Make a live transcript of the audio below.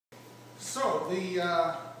So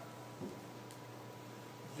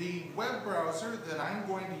the web browser that I'm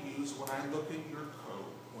going to use when I look at your code,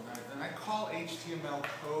 when I call HTML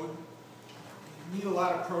code, you meet a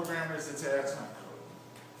lot of programmers that say that's not code.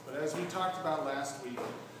 But as we talked about last week,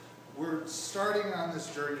 we're starting on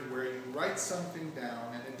this journey where you write something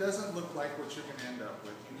down and it doesn't look like what you're going to end up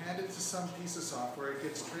with. You hand it to some piece of software, it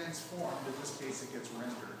gets transformed, in this case it gets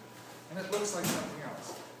rendered, and it looks like something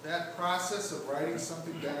else. That process of writing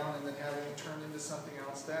something down and then having it turn into something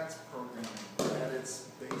else, that's programming at its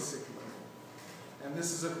basic level. And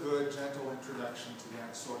this is a good, gentle introduction to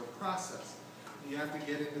that sort of process. You have to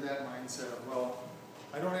get into that mindset of, well,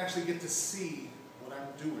 I don't actually get to see what I'm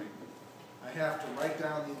doing. I have to write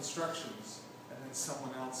down the instructions, and then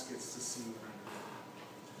someone else gets to see what I'm doing.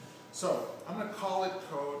 So, I'm going to call it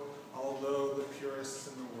code, although the purists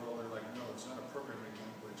in the world are like, no, it's not a programming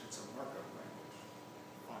language, it's a markup language.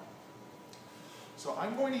 Fine. So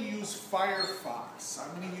I'm going to use Firefox.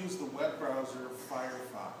 I'm going to use the web browser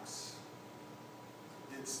Firefox.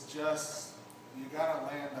 It's just, you got to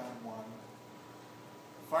land on one.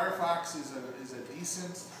 Firefox is a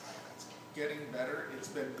decent, it's getting better. It's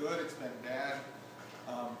been good, it's been bad.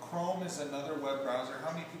 Chrome is another web browser.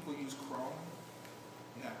 How many people use Chrome?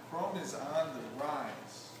 Yeah, Chrome is on the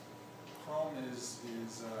rise. Chrome is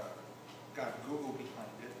got Google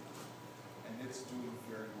behind it, and it's doing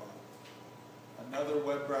very well. Another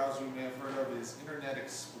web browser you may have heard of is Internet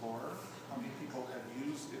Explorer. How many people have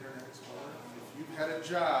used Internet Explorer? If you've had a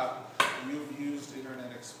job, you've used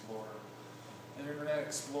Internet Explorer. Internet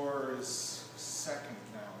Explorer is second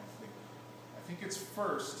now, I think. I think it's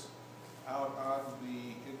first out on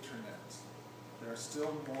the internet. There are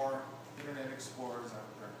still more Internet Explorers out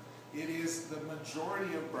there. It is the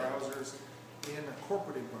majority of browsers in a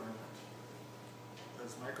corporate environment,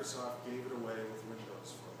 because Microsoft gave it away with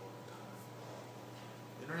Windows for a long time.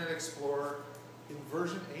 Internet Explorer in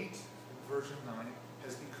version 8 and version 9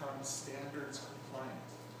 has become standards compliant.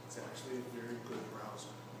 It's actually a very good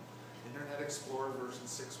browser. Internet Explorer version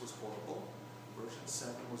 6 was horrible. Version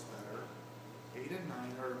 7 was better. 8 and 9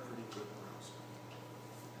 are a pretty good browser.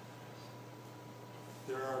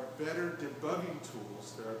 There are better debugging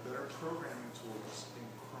tools, there are better programming tools in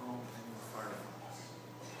Chrome and in Firefox.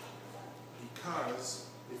 Because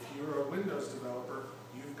if you're a Windows developer,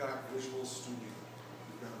 you've got Visual Studio.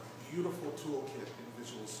 You've got a beautiful toolkit in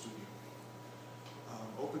Visual Studio.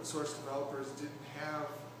 Open source developers didn't have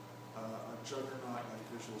a juggernaut like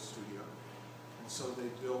Visual Studio, and so they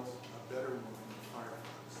built a better one in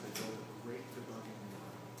Firefox. They built a great debugging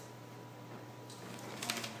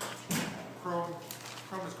environment.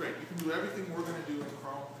 Chrome is great. You can do everything we're going to do in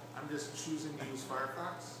Chrome. I'm just choosing to use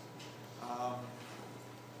Firefox.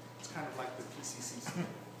 It's kind of like the PCC stuff.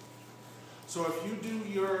 So if you do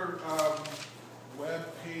your web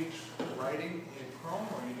page writing in Chrome,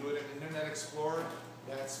 or you do it in Internet Explorer,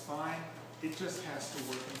 that's fine. It just has to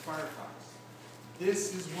work in Firefox.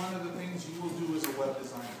 This is one of the things you will do as a web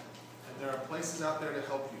designer. And there are places out there to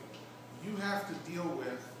help you. You have to deal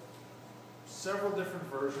with several different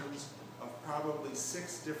versions of probably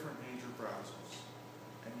 6 different major browsers.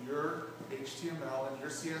 And your HTML and your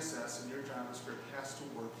CSS and your JavaScript has to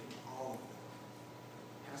work in all of them.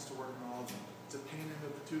 It has to work in all of them. It's a pain in the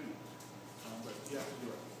patootie, but you have to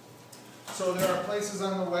do it. So there are places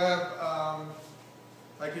on the web,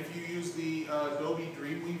 like if you use the Adobe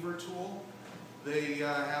Dreamweaver tool, they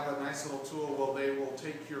have a nice little tool. Well, they will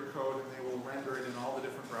take your code and they will render it in all the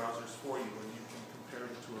different browsers for you, and you can compare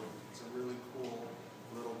the two of them. It's a really cool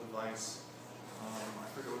little device. I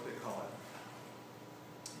forget what they call it.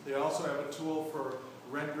 They also have a tool for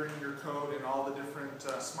rendering your code in all the different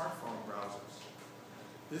smartphone browsers.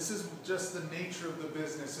 This is just the nature of the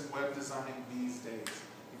business in web design these days.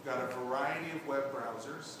 You've got a variety of web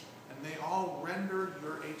browsers, and they all render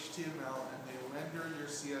your HTML and they render your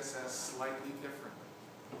CSS slightly differently.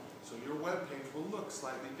 So your web page will look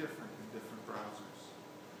slightly different in different browsers.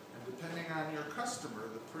 And depending on your customer,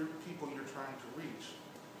 the people you're trying to reach,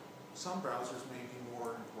 some browsers may be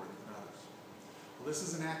more important than others. Well, this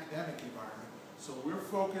is an academic environment, so we're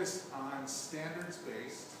focused on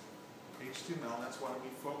standards-based HTML. That's why we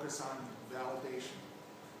focus on validation.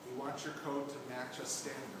 We want your code to match a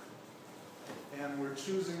standard. And we're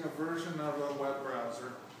choosing a version of a web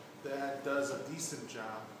browser that does a decent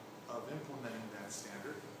job of implementing that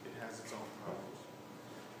standard. It has its own problems.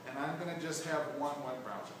 And I'm going to just have one web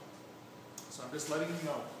browser. So I'm just letting you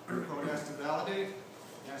know, your code has to validate,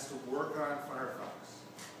 it has to work on Firefox.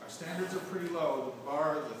 Our standards are pretty low,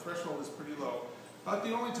 the threshold is pretty low. About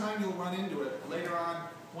the only time you'll run into it, later on,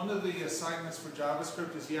 one of the assignments for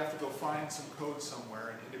JavaScript is you have to go find some code somewhere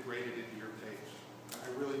and integrate it into your page.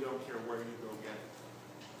 I really don't don't care where you go get it.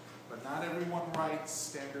 But not everyone writes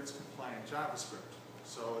standards compliant JavaScript.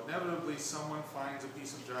 So inevitably someone finds a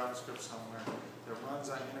piece of JavaScript somewhere that runs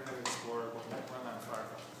on Internet Explorer but won't run on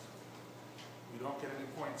Firefox. You don't get any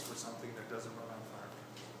points for something that doesn't run on Firefox.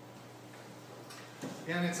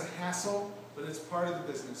 Again, it's a hassle, but it's part of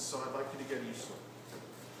the business, so I'd like you to get used to it.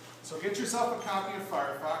 So get yourself a copy of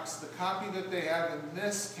Firefox. The copy that they have in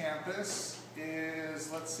this campus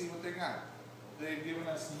is, let's see what they got. They've given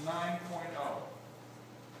us 9.0.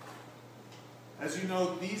 As you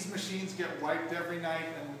know, these machines get wiped every night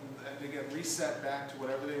and they get reset back to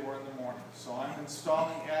whatever they were in the morning. So I'm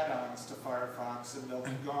installing add-ons to Firefox and they'll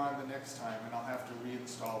be gone the next time and I'll have to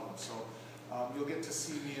reinstall them. So you'll get to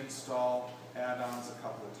see me install add-ons a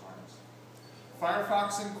couple of times.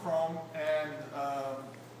 Firefox and Chrome and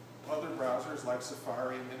other browsers like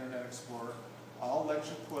Safari and Internet Explorer, I'll let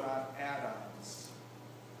you put on add-ons.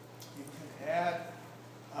 You can add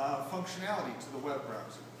functionality to the web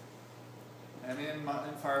browser. And in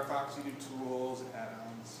Firefox you do tools,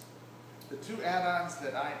 add-ons. The two add-ons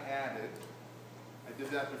that I added, I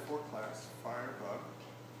did that before class, Firebug.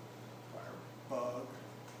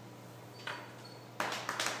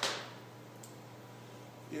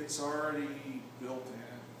 It's already built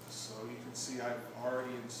in, so you can see I've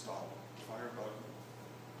already installed Firebug.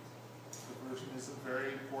 The version isn't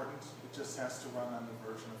very important, it just has to run on the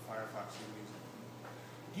version of Firefox you're using.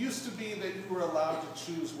 It used to be that you were allowed to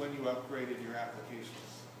choose when you upgraded your applications.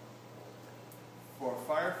 For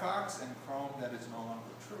Firefox and Chrome, that is no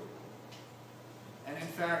longer true. And in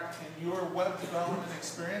fact, in your web development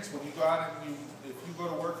experience, when you go out and if you go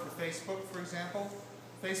to work for Facebook, for example,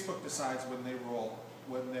 Facebook decides when they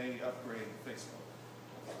upgrade Facebook.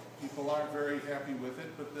 People aren't very happy with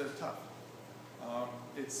it, but they're tough.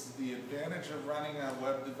 It's the advantage of running a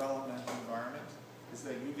web development environment is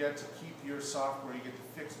that you get to keep your software, you get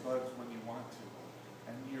to fix bugs when you want to.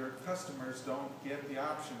 And your customers don't get the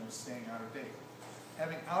option of staying out of date.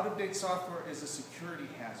 Having out-of-date software is a security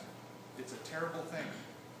hazard. It's a terrible thing.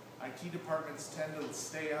 IT departments tend to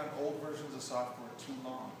stay on old versions of software too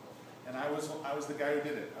long. And I was the guy who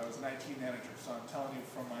did it. I was an IT manager, so I'm telling you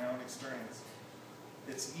from my own experience,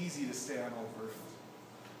 it's easy to stay on old versions.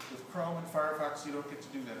 With Chrome and Firefox, you don't get to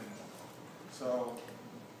do that anymore. So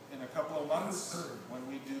in a couple of months, when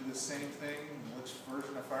we do the same thing, which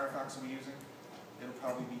version of Firefox are we using? It'll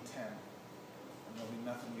probably be 10. And there'll be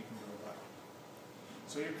nothing we can do about it.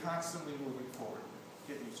 So you're constantly moving forward.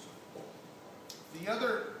 Get used to it. The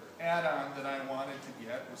other add-on that I wanted to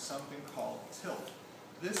get was something called Tilt.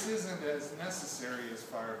 This isn't as necessary as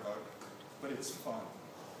Firebug, but it's fun.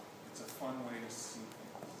 It's a fun way to see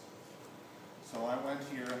things. So I went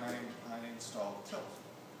here and I installed Tilt.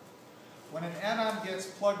 When an add-on gets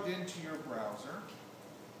plugged into your browser,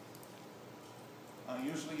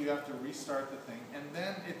 usually you have to restart the thing, and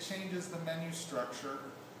then it changes the menu structure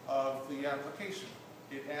of the application.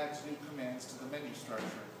 It adds new commands to the menu structure.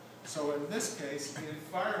 So in this case, in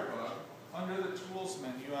Firebug, under the Tools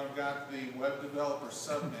menu, I've got the Web Developer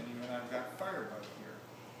submenu, and I've got Firebug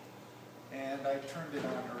here. And I turned it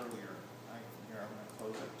on earlier. Here, I'm going to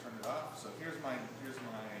close it, turn it off. So here's my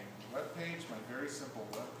web page, my very simple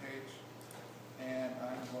web page. And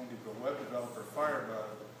I'm going to go Web Developer Firebug,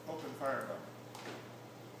 open Firebug.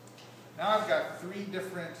 Now I've got three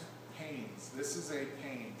different panes. This is a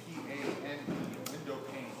pane, P-A-N-E, a window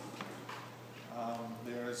pane.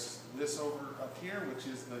 There's this over up here, which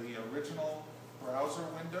is the original browser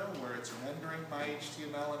window where it's rendering my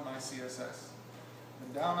HTML and my CSS.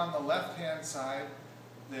 And down on the left-hand side,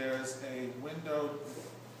 there's a window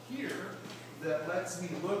here that lets me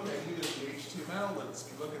look at either the HTML, lets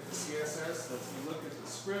me look at the CSS, lets me look at the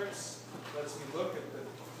scripts, lets me look at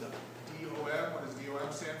the DOM. What does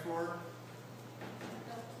DOM stand for?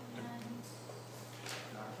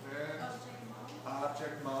 Document.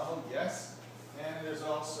 Object model, yes. And there's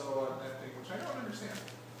also that thing, which I don't understand.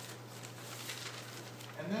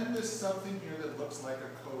 And then there's something here that looks like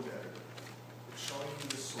a code editor. It's showing you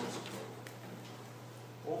the source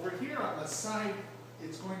code. Over here on the side,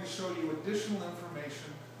 it's going to show you additional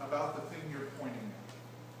information about the thing you're pointing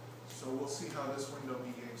at. So we'll see how this window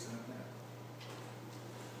behaves in a minute.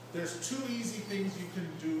 There's two easy things you can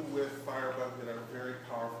do with Firebug that are very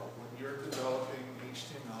powerful when you're developing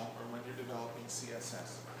HTML or when you're developing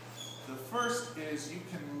CSS. The first is you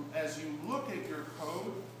can, as you look at your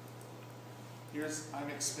code, I'm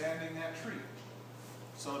expanding that tree.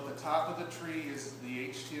 So at the top of the tree is the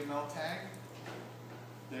HTML tag.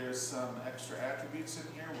 There's some extra attributes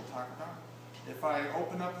in here we'll talk about. If I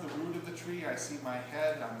open up the root of the tree, I see my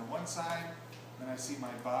head on the one side, then I see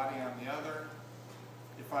my body on the other.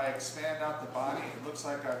 If I expand out the body, it looks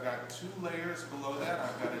like I've got 2 layers below that.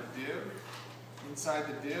 I've got a div. Inside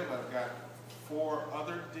the div, I've got 4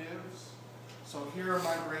 other divs. So here are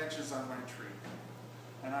my branches on my tree.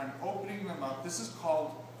 And I'm opening them up. This is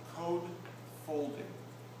called code folding.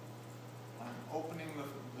 I'm opening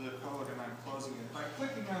the code and I'm closing it. By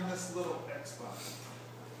clicking on this little X box,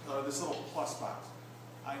 or this little plus box,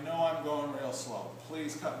 I know I'm going real slow.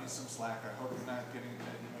 Please cut me some slack. I hope you're not getting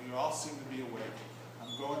that. You all seem to be awake.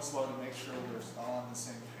 I'm going slow to make sure we're all on the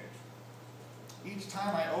same page. Each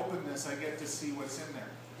time I open this, I get to see what's in there.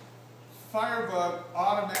 Firebug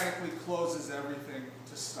automatically closes everything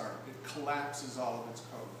to start. It collapses all of its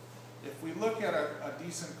code. If we look at a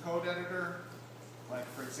decent code editor, like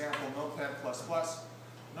for example Notepad++,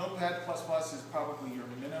 Notepad++ is probably your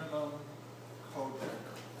minimum code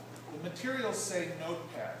editor. The materials say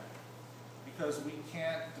Notepad because we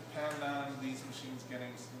can't depend on these machines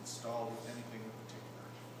getting installed with anything in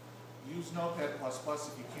particular. Use Notepad++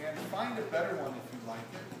 if you can. Find a better one if you like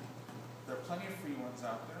it. There are plenty of free ones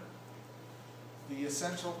out there. The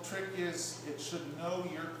essential trick is it should know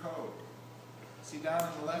your code. See down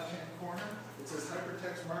in the left-hand corner, it says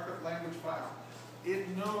Hypertext Markup Language File. It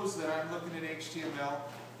knows that I'm looking at HTML,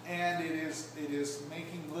 and it is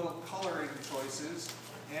making little coloring choices,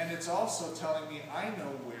 and it's also telling me I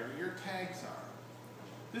know where your tags are.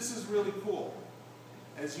 This is really cool.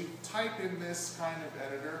 As you type in this kind of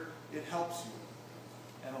editor, it helps you.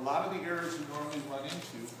 And a lot of the errors you normally run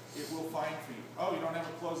into, it will find for you. Oh, you don't have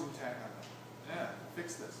a closing tag on that. Yeah,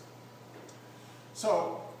 fix this.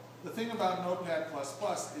 So, the thing about Notepad++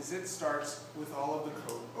 is it starts with all of the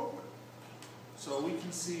code open. So we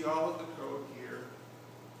can see all of the code here.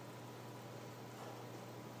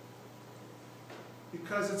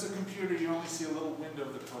 Because it's a computer, you only see a little window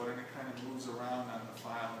of the code and it kind of moves around on the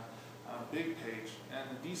file on a big page.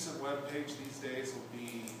 And a decent web page these days will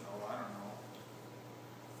be, oh, I don't know,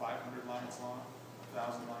 500 lines long,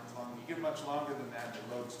 1,000 lines long. You get much longer than that,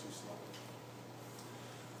 it loads too slow.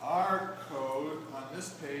 Our code on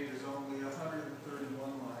this page is only 131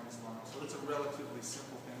 lines long, so it's a relatively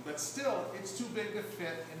simple thing. But still, it's too big to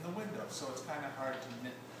fit in the window, so it's kind of hard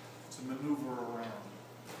to maneuver around.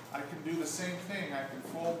 I can do the same thing. I can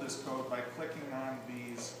fold this code by clicking on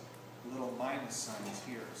these little minus signs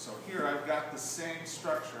here. So here I've got the same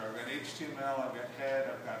structure. I've got HTML, I've got head,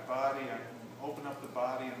 I've got body. I can open up the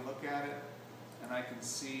body and look at it, and I can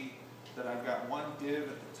see that I've got one div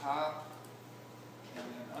at the top, and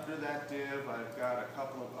then under that div I've got a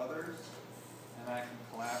couple of others, and I can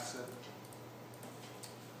collapse it.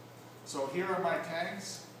 So here are my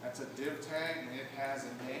tags. That's a div tag, and it has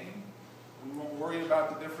a name. We won't worry about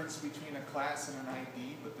the difference between a class and an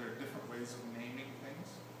ID, but there are different ways of naming things.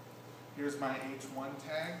 Here's my H1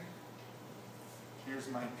 tag. Here's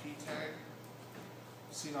my P tag.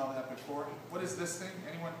 Seen all that before. What is this thing?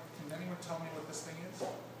 Can anyone tell me what this thing is?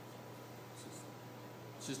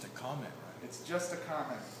 It's just a comment, right? It's just a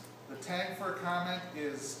comment. The tag for a comment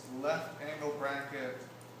is left angle bracket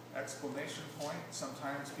exclamation point.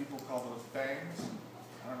 Sometimes people call those bangs.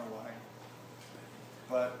 I don't know why.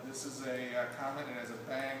 But this is a comment. It has a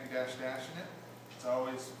bang dash dash in it. It's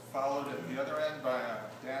always followed at the other end by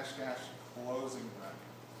a dash dash closing bracket.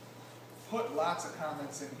 Put lots of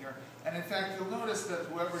comments in here. And in fact, you'll notice that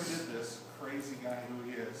whoever did this, crazy guy who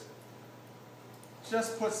he is,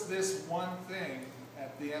 just puts this one thing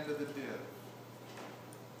at the end of the div.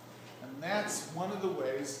 And that's one of the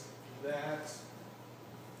ways that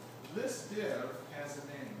this div has a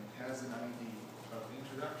name, it has an ID of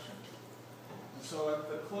introduction. And so at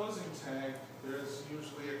the closing tag, there's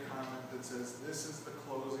usually a comment that says, this is the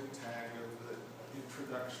closing tag of the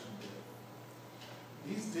introduction div.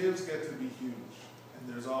 These divs get to be huge, and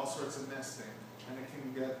there's all sorts of nesting. And it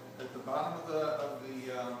can get, at the bottom of the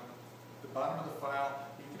bottom of the file,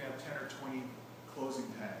 you can have 10 or 20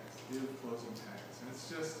 closing tags, div closing tags. And it's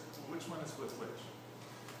just, which one is with which?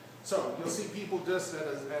 So you'll see people just,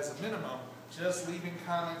 as a minimum, just leaving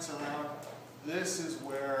comments around, this is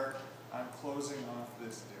where I'm closing off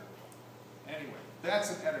this div. Anyway, that's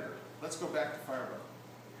an editor. Let's go back to Firebug.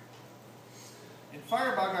 In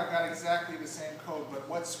Firebug, I've got exactly the same code, but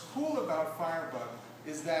what's cool about Firebug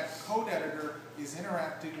is that code editor is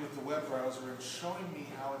interacting with the web browser and showing me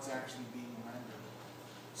how it's actually being rendered.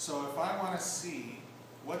 So if I want to see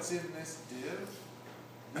what's in this div,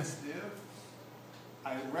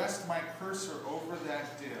 I rest my cursor over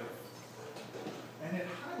that div, and it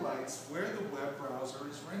highlights where the web browser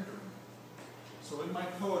is rendering. So in my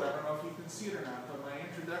code, I don't know if you can see it or not, but my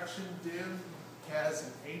introduction div has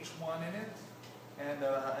an H1 in it and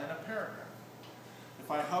a paragraph. If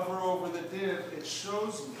I hover over the div, it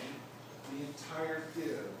shows me the entire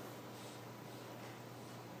div.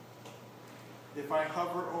 If I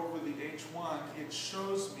hover over the H1, it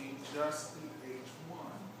shows me just the H1,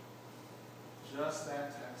 just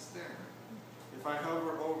that text there. If I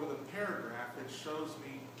hover over the paragraph, it shows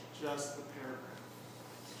me just the paragraph.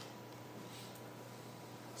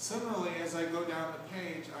 Similarly, as I go down the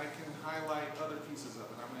page, I can highlight other pieces of it.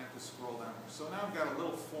 I'm going to have to scroll down here. So now I've got a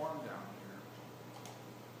little form down here.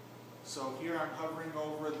 So here I'm hovering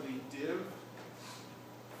over the div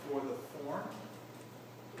for the form.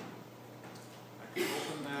 I can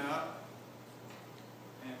open that up.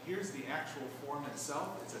 And here's the actual form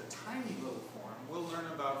itself. It's a tiny little form. We'll learn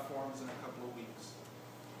about forms in a couple of weeks.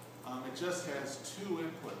 It just has two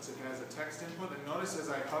inputs. It has a text input, and notice as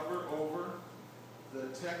I hover over the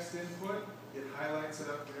text input, it highlights it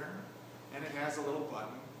up there, and it has a little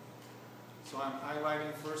button. So I'm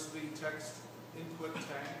highlighting first the text input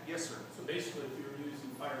tag. Yes, sir? So basically, if you're using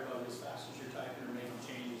Firebug as fast as you're typing or making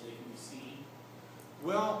changes, they can be seen?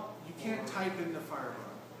 Well, you can't type into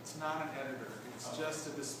Firebug. It's not an editor. It's just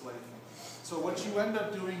a display thing. So what you end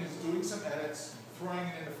up doing is doing some edits, throwing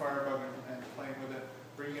it into Firebug and playing with it,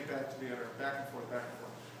 bringing it back to the editor, back and forth, back and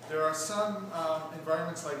forth. There are some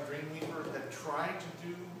environments like Dreamweaver that try to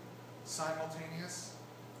do simultaneous.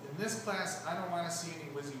 In this class, I don't want to see any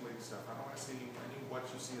WYSIWYG stuff. I don't want to see any what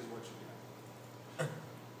you see is what you get.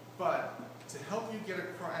 But to help you get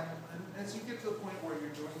across, and as you get to the point where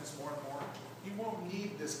you're doing this more and more, you won't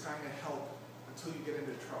need this kind of help until you get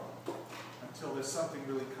into trouble, until there's something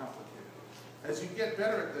really complicated. As you get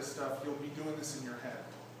better at this stuff, you'll be doing this in your head.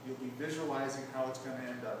 You'll be visualizing how it's going to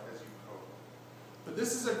end up as you code. But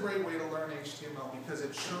this is a great way to learn HTML because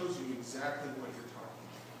it shows you exactly what you're talking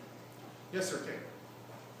about. Yes, sir, Kate?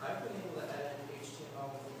 I've been able to edit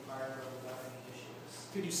HTML within Firebug without any issues.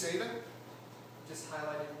 Can you save it? Just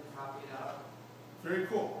highlight it and copy it out. Very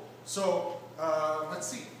cool. So let's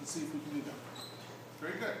see if we can do that.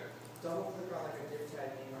 Very good. Double click on like a div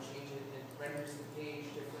tag name or change it, and it renders the page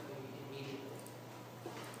differently immediately.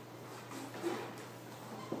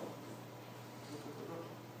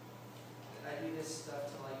 I do this stuff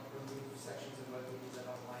to like remove sections of web pages I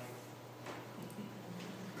don't like.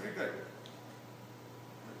 Very good.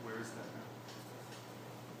 Where is that now?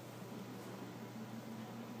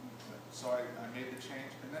 So I made the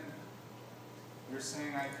change, and then you're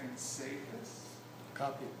saying I can save this?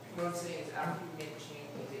 Copy it. What I'm saying is after you make a change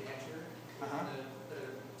and hit enter Uh-huh. in the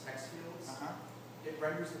text fields, Uh-huh. it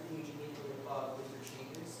renders the page immediately above with your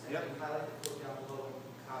changes. And Yep. you highlight the code down below and you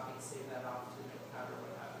can copy and save that off to Notepad or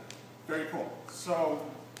what have you. Very cool. So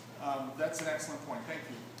that's an excellent point. Thank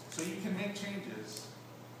you. So you can make changes.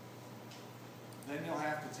 Then you'll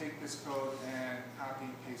have to take this code and copy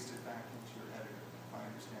and paste it back into your editor, if I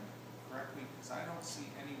understand it correctly, because I don't see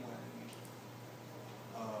any way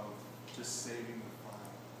of just saving the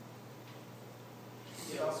file.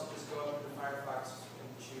 You can also just go up into Firefox and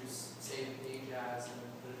choose save page as and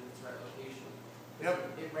then put it in its right location.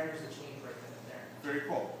 Yep. It renders the change right then and there. Very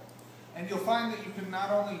cool. And you'll find that you can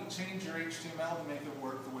not only change your HTML to make it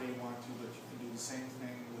work the way you want to, but you can do the same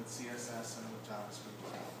thing with CSS and with JavaScript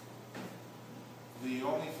as well. The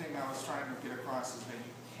only thing I was trying to get across is that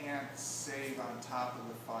you can't save on top of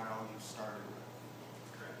the file you started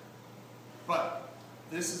with. Correct. But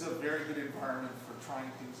this is a very good environment for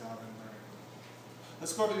trying things out and learning.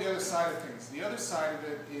 Let's go to the other side of things. The other side of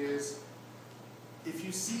it is, if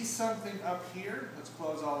you see something up here, let's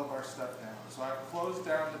close all of our stuff down. So I've closed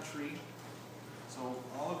down the tree. So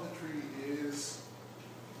all of the tree is,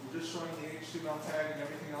 we're just showing the HTML tag and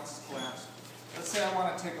everything else is collapsed. Let's say I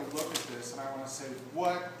want to take a look at this and I want to say,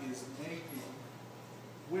 what is making,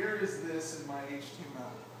 where is this in my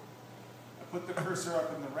HTML? I put the cursor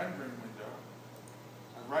up in the rendering window.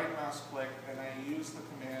 I right mouse click and I use the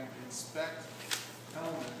command inspect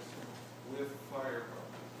element with Firebug.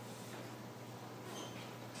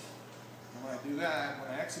 And when I do that,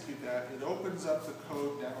 when I execute that, it opens up the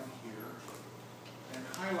code down here and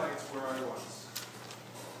highlights where I was.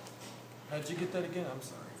 How'd you get that again? I'm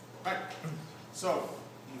sorry. Right. So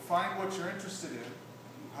you find what you're interested in,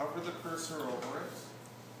 you hover the cursor over it,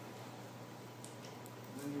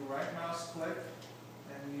 then you right mouse click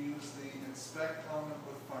and you use the inspect element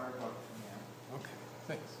with Firebug command. Okay,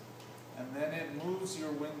 thanks. And then it moves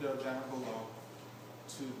your window down below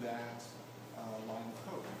to that line of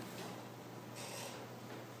code.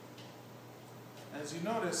 As you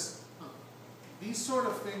notice, these sort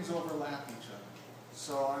of things overlap each other.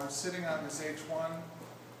 So I'm sitting on this H1,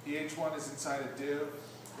 the H1 is inside a div,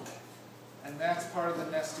 and that's part of the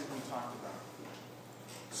nesting we talked about.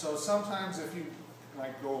 So sometimes if you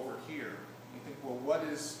like go over here, you think, well, what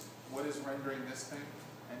is rendering this thing?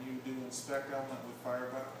 and you do inspect element with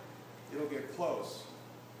Firebug, it'll get close.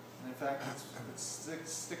 And in fact, it's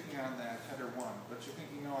sticking on that header 1, but you're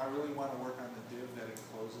thinking, no, I really want to work on the div that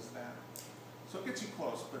encloses that. So it gets you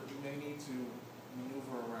close, but you may need to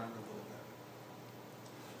maneuver around a little bit.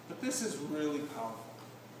 But this is really powerful.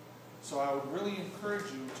 So I would really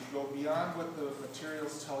encourage you to go beyond what the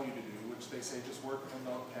materials tell you to do, which they say just work in a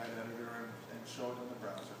notepad editor and show it in the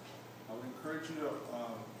browser. I would encourage you to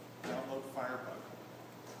download Firebug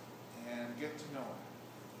and get to know it.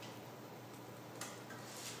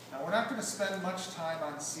 Now we're not going to spend much time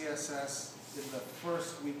on CSS in the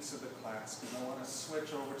first weeks of the class because I want to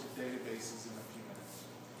switch over to databases in a few minutes.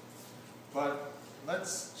 But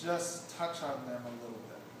let's just touch on them a little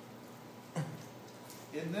bit.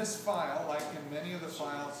 In this file, like in many of the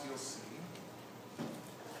files you'll see,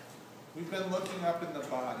 we've been looking up in the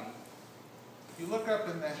body. If you look up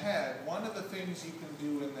in the head, one of the things you can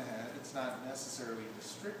do in the head, it's not necessarily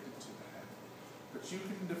restricted to the head, but you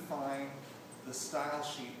can define the style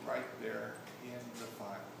sheet right there in the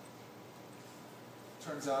file.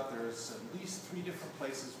 Turns out there's at least 3 different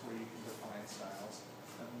places where you can define styles,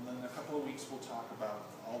 and then in a couple of weeks we'll talk about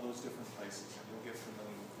all those different places and you'll get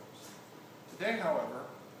familiar with those. Today, however,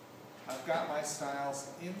 I've got my styles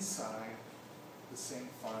inside the same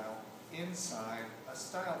file, inside a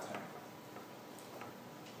style tag.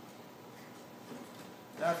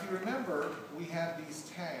 Now if you remember, we had these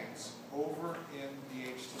tags over in the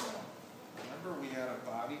HTML. Remember we had a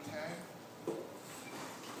body tag?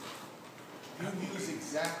 You use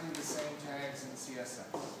exactly the same tags in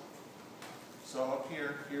CSS. So up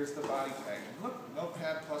here, here's the body tag. And look,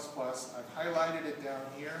 Notepad++, I've highlighted it down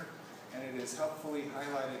here, and it has helpfully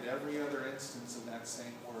highlighted every other instance of that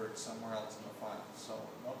same word somewhere else in the file. So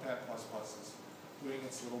Notepad++ is doing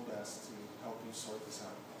its little best to help you sort this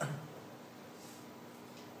out.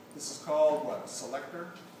 This is called what? A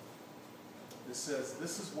selector. This says,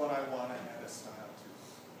 this is what I want to add a style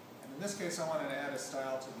to. And in this case, I want to add a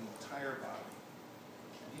style to the entire body.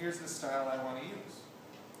 And here's the style I want to use.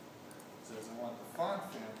 It says I want the font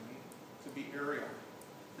family to be Arial.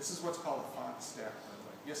 This is what's called a font stack.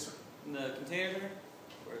 Yes, sir? In the container there,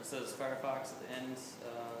 where it says Firefox at the end,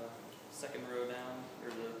 second row down, or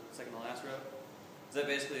the second to last row, does that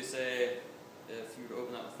basically say, if you were to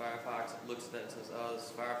open up with Firefox, it looks at that and says, oh, this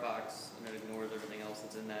is Firefox, and it ignores everything else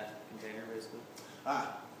that's in that container, basically?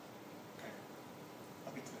 Ah, okay.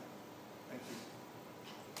 I'll get to that. Thank you.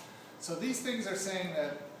 So these things are saying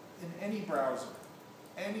that in any browser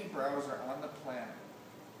on the planet,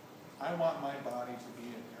 I want my body to be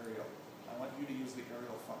in Arial. I want you to use the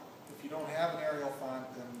Arial font. If you don't have an Arial font,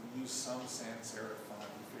 then use some sans serif font.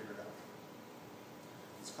 You figure it out.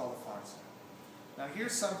 It's called a font set. Now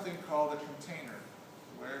here's something called a container.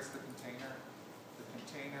 Where's the container? The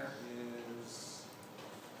container is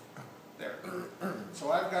there.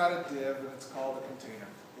 So I've got a div and it's called a container.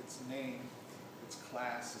 Its name, its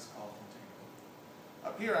class is called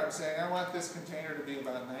container. Up here I'm saying I want this container to be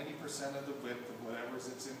about 90% of the width of whatever's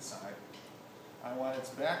it's inside. I want its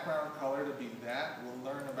background color to be that.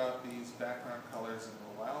 We'll learn about these background colors in a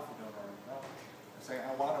little while if you don't already know. I'm saying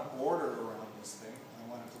I want a border around this thing. I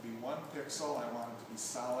want it to be 1 pixel. I want it to be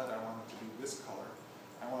solid. I want it to be this color.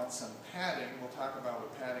 I want some padding. We'll talk about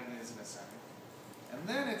what padding is in a second. And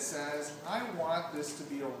then it says, I want this to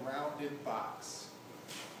be a rounded box.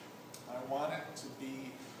 I want it to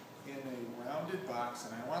be in a rounded box,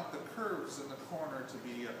 and I want the curves in the corner to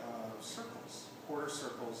be circles, quarter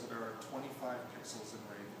circles that are 25 pixels in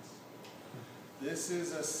radius. This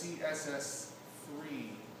is a CSS3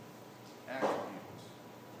 attribute,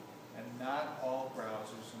 and not all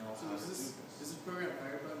browsers know how to do this. Is this program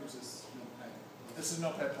Firebug or is this Notepad? This is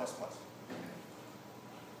Notepad++.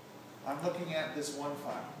 I'm looking at this one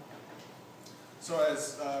file. So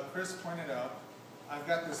as Chris pointed out, I've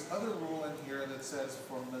got this other rule in here that says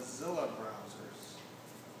for Mozilla browsers,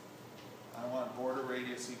 I want border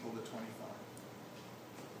radius equal to 25.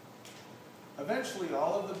 Eventually,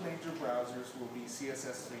 all of the major browsers will be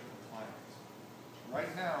CSS3 compliant.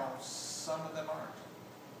 Right now, some of them aren't.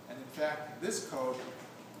 And in fact, this code,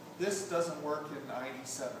 this doesn't work in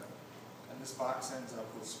IE7. And this box ends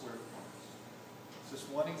up with square corners. It's just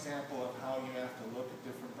one example of how you have to look at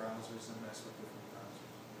different browsers and mess with different browsers.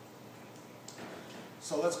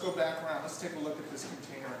 So let's go back around. Let's take a look at this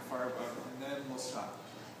container in Firebug, and then we'll stop.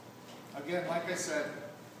 Again, like I said,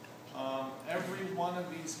 every one of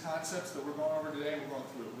these concepts that we're going over today, we're going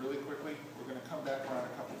through it really quickly. We're going to come back around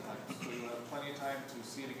a couple times. So you'll have plenty of time to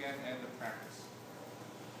see it again and to practice.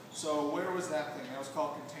 So where was that thing? That was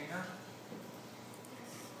called container.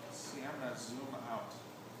 Let's see, I'm going to zoom out.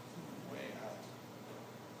 Way out.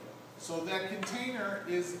 So that container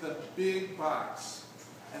is the big box.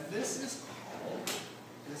 And this is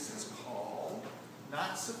called,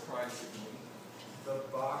 not surprisingly, the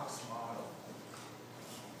box model.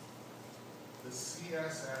 The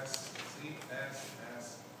CSS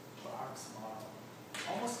box model.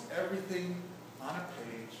 Almost everything on a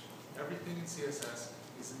page, everything in CSS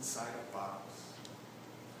is inside a box.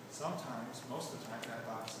 Sometimes, most of the time, that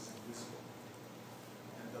box is invisible.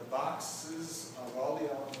 And the boxes of all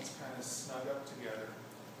the elements kind of snug up together,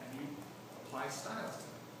 and you apply styles to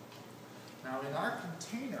them. Now in our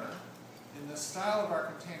container, in the style of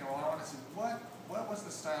our container, well, I want to see what was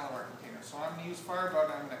the style of our container. So I'm going to use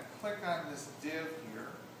Firebug, I'm going to click on this div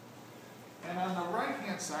here. And on the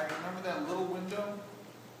right-hand side, remember that little window?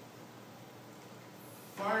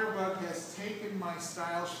 Firebug has taken my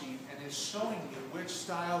style sheet and is showing me which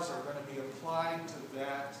styles are going to be applied to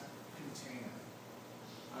that container.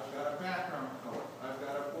 I've got a background color, I've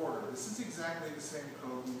got a border. This is exactly the same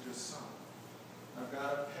code we just saw. I've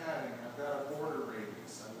got a padding, I've got a border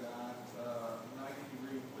radius, I've got a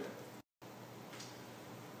 90-degree width.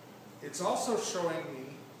 It's also showing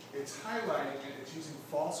me, it's highlighting it, it's using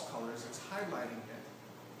false colors, it's highlighting it,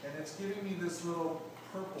 and it's giving me this little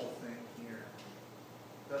purple thing here.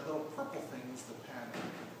 That little purple thing is the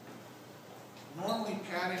padding. Normally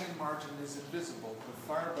padding and margin is invisible, but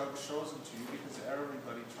Firebug shows them to you because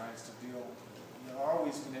everybody tries to deal, you're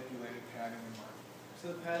always manipulating padding and margin. So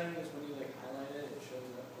the padding is when you like highlight it, it shows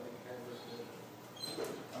up like as good.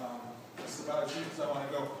 This is about as deep as I want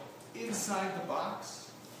to go. Inside the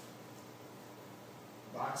box,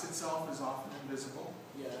 box itself is often invisible.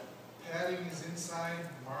 Yeah. Padding is inside,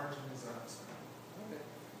 margin is outside. Okay.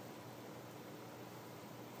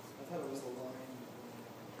 I thought it was the line.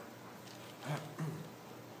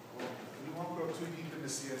 We won't go too deep into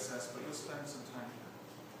CSS, but you'll spend some time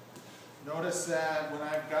here. Notice that when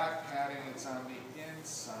I've got padding, it's on the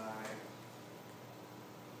inside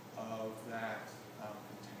of that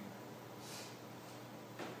container.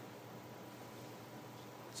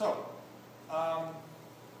 So,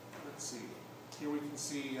 let's see. Here we can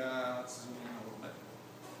see, let's zoom in a little bit.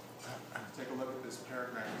 Take a look at this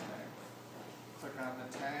paragraph tag. Click on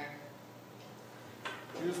the tag.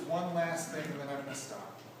 Here's one last thing and then I'm going to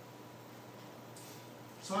stop.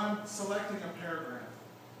 So I'm selecting a paragraph.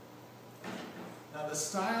 Now the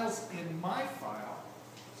styles in my file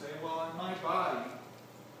say, well, in my body,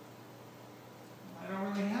 I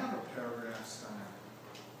don't really have a paragraph style.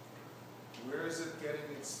 Where is it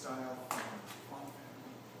getting its style from?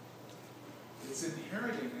 It's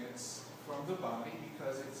inheriting it from the body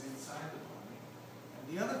because it's inside the body.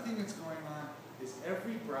 And the other thing that's going on is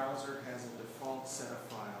every browser has a default set of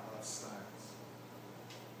styles.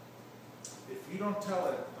 If you don't tell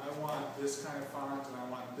it, I want this kind of font and I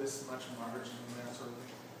want this much margin and that sort of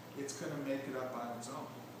thing, it's going to make it up on its own.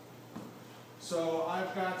 So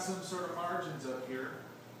I've got some sort of margins up here.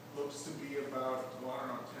 Looks to be about, well, I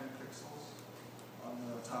don't know, 10 pixels on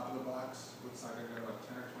the top of the box. Looks like I've got about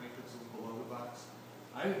 10 or 20 pixels below the box.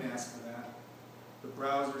 I didn't ask for that. The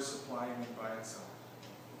browser's supplying it by itself.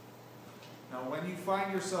 Now, when you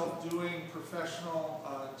find yourself doing professional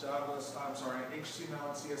HTML and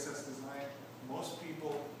CSS design, most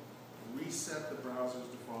people reset the browser's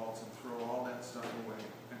defaults and throw all that stuff away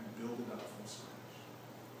and build it up from scratch.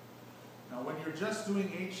 Now, when you're just doing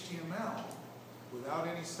HTML without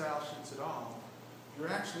any style sheets at all, you're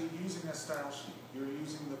actually using a style sheet. You're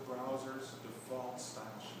using the browser's default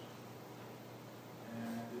style sheet.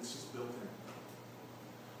 And it's just built in.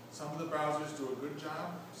 Some of the browsers do a good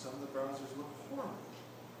job, some of the browsers look horrible.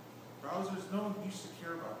 Browsers, no one used to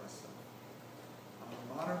care about this stuff.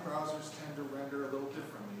 Modern browsers tend to render a little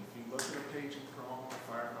differently. If you look at a page in Chrome or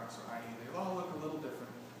Firefox or IE, they all look a little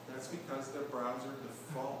different. That's because their browser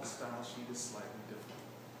default style sheet is slightly different.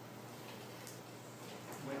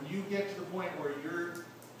 When you get to the point where you're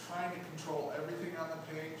trying to control everything on the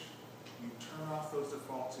page, you turn off those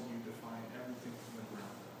defaults and you define everything from the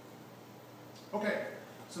ground up. Okay.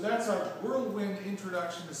 So that's our whirlwind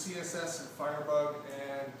introduction to CSS and Firebug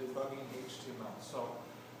and debugging HTML. So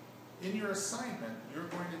in your assignment, you're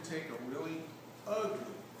going to take a really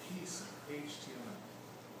ugly piece of HTML.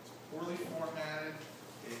 It's poorly formatted,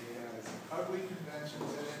 it has ugly conventions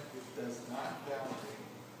in it, it does not validate,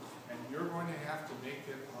 and you're going to have to make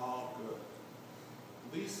it all good.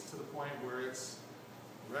 At least to the point where it's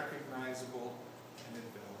recognizable and it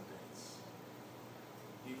validates.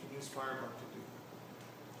 You can use Firebug to do that.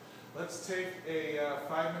 Let's take a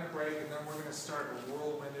 5-minute break and then we're going to start a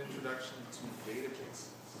whirlwind introduction to databases.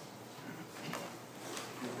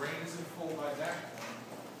 Your brain isn't full by that point.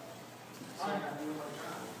 I'm doing my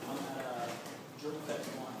job. I'm at Journal Fed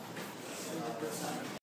 1.